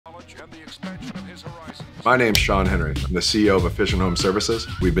knowledge and the expansion of his horizons. My name's Shawn Henry. I'm the CEO of Efficient Home Services.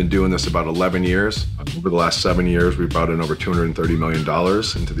 We've been doing this about 11 years. Over the last 7 years, we've brought in over $230 million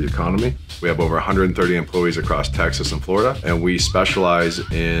into the economy. We have over 130 employees across Texas and Florida, and we specialize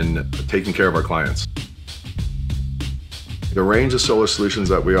in taking care of our clients. The range of solar solutions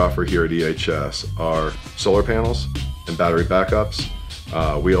that we offer here at EHS are solar panels and battery backups.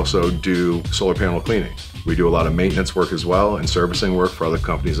 We also do solar panel cleaning. We do a lot of maintenance work as well and servicing work for other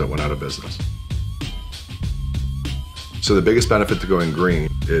companies that went out of business. So the biggest benefit to going green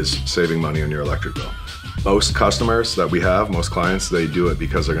is saving money on your electric bill. Most customers that we have, most clients, they do it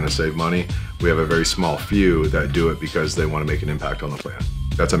because they're going to save money. We have a very small few that do it because they want to make an impact on the plan.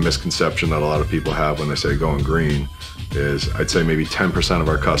 That's a misconception that a lot of people have when they say going green is, I'd say maybe 10% of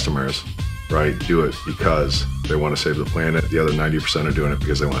our customers, right, do it because they want to save the planet. The other 90% are doing it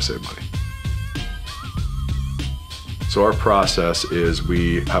because they want to save money. So our process is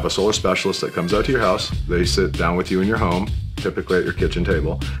we have a solar specialist that comes out to your house. They sit down with you in your home, typically at your kitchen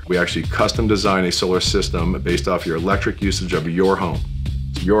table. We actually custom design a solar system based off your electric usage of your home.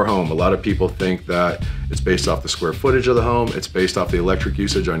 Your home, a lot of people think that it's based off the square footage of the home. It's based off the electric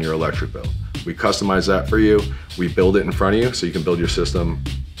usage on your electric bill. We customize that for you. We build it in front of you so you can build your system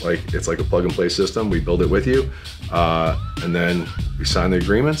like it's like a plug and play system. We build it with you and then we sign the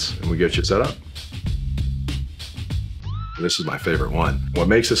agreements and we get you set up. This is my favorite one. What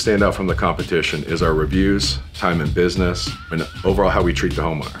makes us stand out from the competition is our reviews, time in business, and overall how we treat the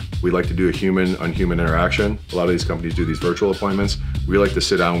homeowner. We like to do a human-on-human interaction. A lot of these companies do these virtual appointments. We like to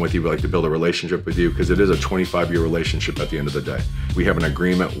sit down with you. We like to build a relationship with you because it is a 25-year relationship at the end of the day. We have an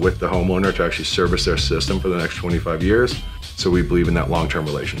agreement with the homeowner to actually service their system for the next 25 years. So we believe in that long-term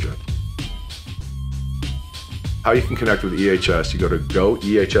relationship. How you can connect with EHS, you go to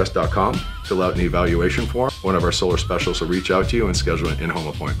goehs.com, fill out an evaluation form. One of our solar specialists will reach out to you and schedule an in-home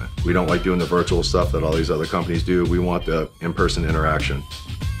appointment. We don't like doing the virtual stuff that all these other companies do. We want the in-person interaction.